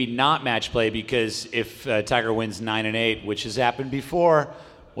thinking maybe not match play because if Tiger wins 9 and 8, which has happened before,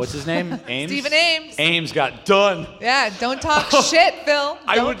 what's his name? Ames? Stephen Ames. Ames got done. Yeah, don't talk shit, Phil.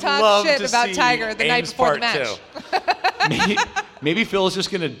 I Don't would talk love shit to about see Tiger the night Ames before the part match. maybe Phil is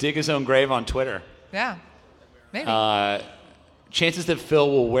just going to dig his own grave on Twitter. Yeah, maybe. Chances that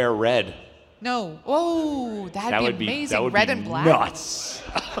Phil will wear red. No. Oh, that would be amazing. That would Red be and black. Nuts.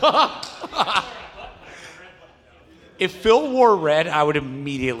 If Phil wore red, I would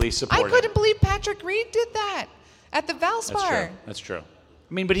immediately support I couldn't believe Patrick Reed did that at the Valspar. That's true.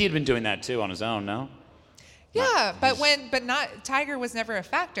 I mean, but he had been doing that too on his own, no? Yeah, but not Tiger was never a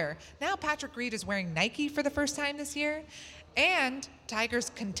factor. Now Patrick Reed is wearing Nike for the first time this year, and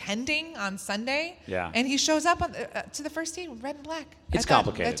Tiger's contending on Sunday. Yeah. And he shows up on to the first tee with red and black. It's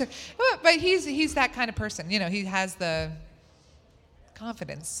complicated. But he's that kind of person. You know, he has the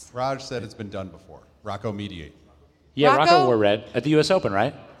confidence. Raj said it's been done before. Rocco mediate. Yeah, Rocco wore red at the U.S. Open,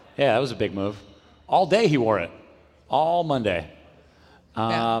 right? Yeah, that was a big move. All day he wore it. All Monday.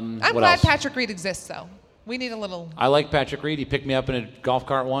 Yeah. I'm what glad else? Patrick Reed exists, though. We need a little. I like Patrick Reed. He picked me up in a golf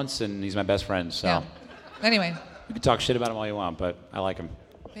cart once, and he's my best friend. So Yeah. Anyway, you can talk shit about him all you want, but I like him.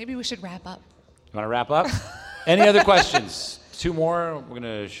 maybe we should wrap up. You want to wrap up? Any other questions? 2 more. We're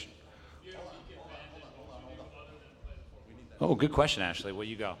gonna. Oh, good question, Ashley. What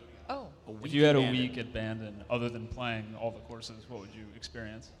you go? Oh. If you had a week at Bandon, other than playing all the courses, what would you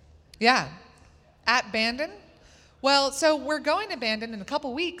experience? Yeah. At Bandon? Well, so we're going to Bandon in a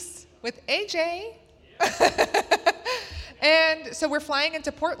couple weeks with AJ. And so we're flying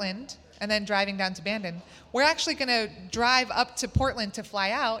into Portland and then driving down to Bandon. We're actually going to drive up to Portland to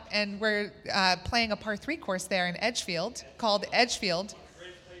fly out, and we're playing a par 3 course there in Edgefield called Edgefield.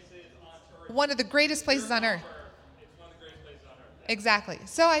 One of the greatest places on earth. Exactly.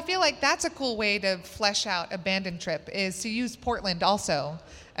 So I feel like that's a cool way to flesh out a Bandon trip, is to use Portland also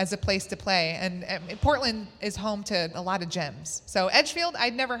as a place to play. And Portland is home to a lot of gems. So Edgefield,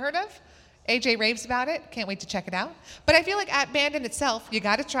 I'd never heard of. AJ raves about it. Can't wait to check it out. But I feel like at Bandon itself, you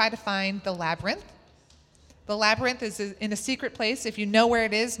got to try to find the Labyrinth The labyrinth is in a secret place. If you know where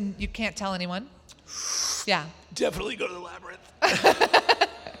it is, you can't tell anyone. Yeah. Definitely go to the labyrinth.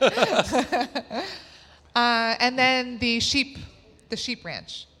 And then the sheep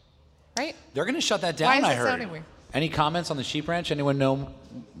ranch, right? They're going to shut that down, Why is I it heard. sounding weird? Any comments on the sheep ranch? Anyone know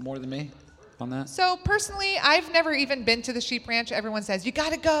more than me on that? So personally, I've never even been to the sheep ranch. Everyone says, you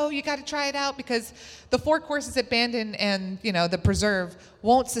got to go, you got to try it out, because the 4 courses at Bandon and, the preserve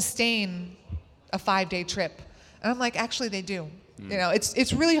won't sustain a 5-day trip. And I'm like, actually they do.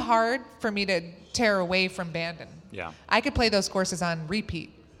 It's really hard for me to tear away from Bandon. Yeah. I could play those courses on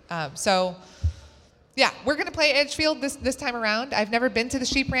repeat. Yeah, we're going to play Edgefield this time around. I've never been to the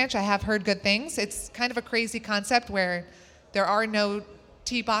sheep ranch. I have heard good things. It's kind of a crazy concept where there are no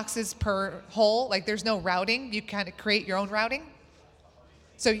tee boxes per hole. Like, there's no routing. You kind of create your own routing.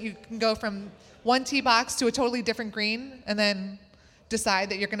 So you can go from one tee box to a totally different green and then decide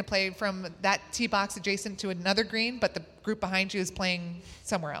that you're going to play from that tee box adjacent to another green, but the group behind you is playing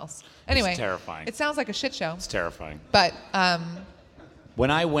somewhere else. Anyway, It's terrifying. It sounds like a shit show. It's terrifying. But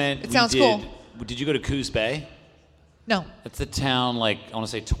when I went, it sounds cool. Did you go to Coos Bay? No. It's the town, I want to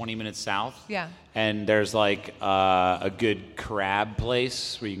say 20 minutes south. Yeah. And there's a good crab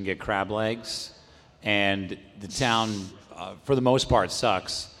place where you can get crab legs. And the town, for the most part,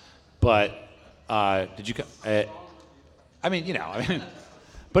 sucks. But did you?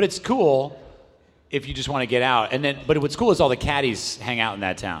 But it's cool if you just want to get out. But what's cool is all the caddies hang out in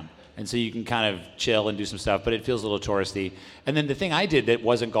that town. And so you can kind of chill and do some stuff, but it feels a little touristy. And then the thing I did that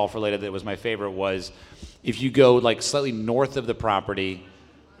wasn't golf related that was my favorite was if you go slightly north of the property,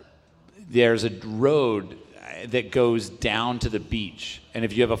 there's a road that goes down to the beach. And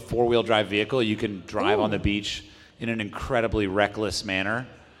if you have a 4-wheel drive vehicle, you can drive on the beach in an incredibly reckless manner,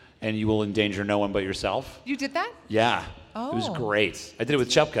 and you will endanger no one but yourself. You did that? Yeah. Oh. It was great. I did it with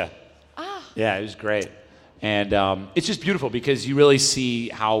Chupka. Yeah, it was great. And it's just beautiful because you really see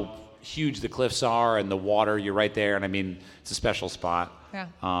how huge the cliffs are and the water. You're right there, and it's a special spot.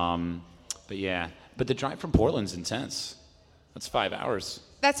 Yeah. But the drive from Portland's intense. That's 5 hours.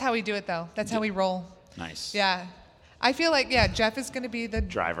 That's how we do it, though. That's how we roll. Nice. Yeah. I feel like, Jeff is going to be the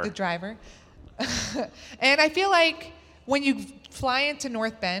driver. And I feel like when you fly into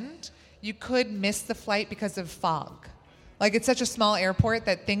North Bend, you could miss the flight because of fog. It's such a small airport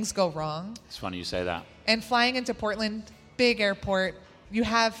that things go wrong. It's funny you say that. And flying into Portland, big airport, you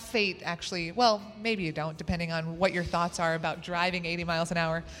have fate, actually. Well, maybe you don't, depending on what your thoughts are about driving 80 miles an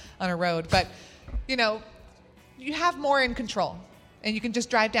hour on a road. But, you have more in control, and you can just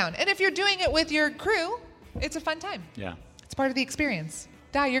drive down. And if you're doing it with your crew, it's a fun time. Yeah. It's part of the experience.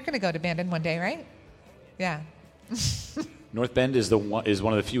 You're going to go to Bandon one day, right? Yeah. North Bend is one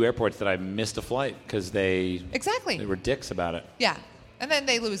of the few airports that I missed a flight because they were dicks about it. Yeah. And then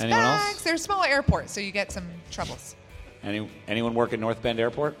they lose Anyone bags. else? They're a small airport, so you get some troubles. Anyone work at North Bend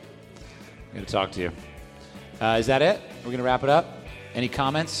Airport? I'm going to talk to you. Is that it? We're going to wrap it up. Any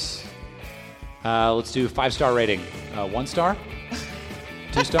comments? Let's do 5-star rating. 1 star?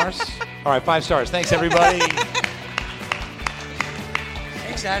 2 stars? All right, 5 stars. Thanks, everybody.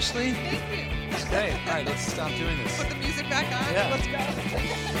 Thanks, Ashley. Thank you. That's great. All right, let's stop doing this. Put the music back on. Yeah. Let's go.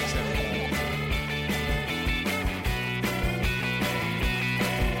 Thanks, everybody.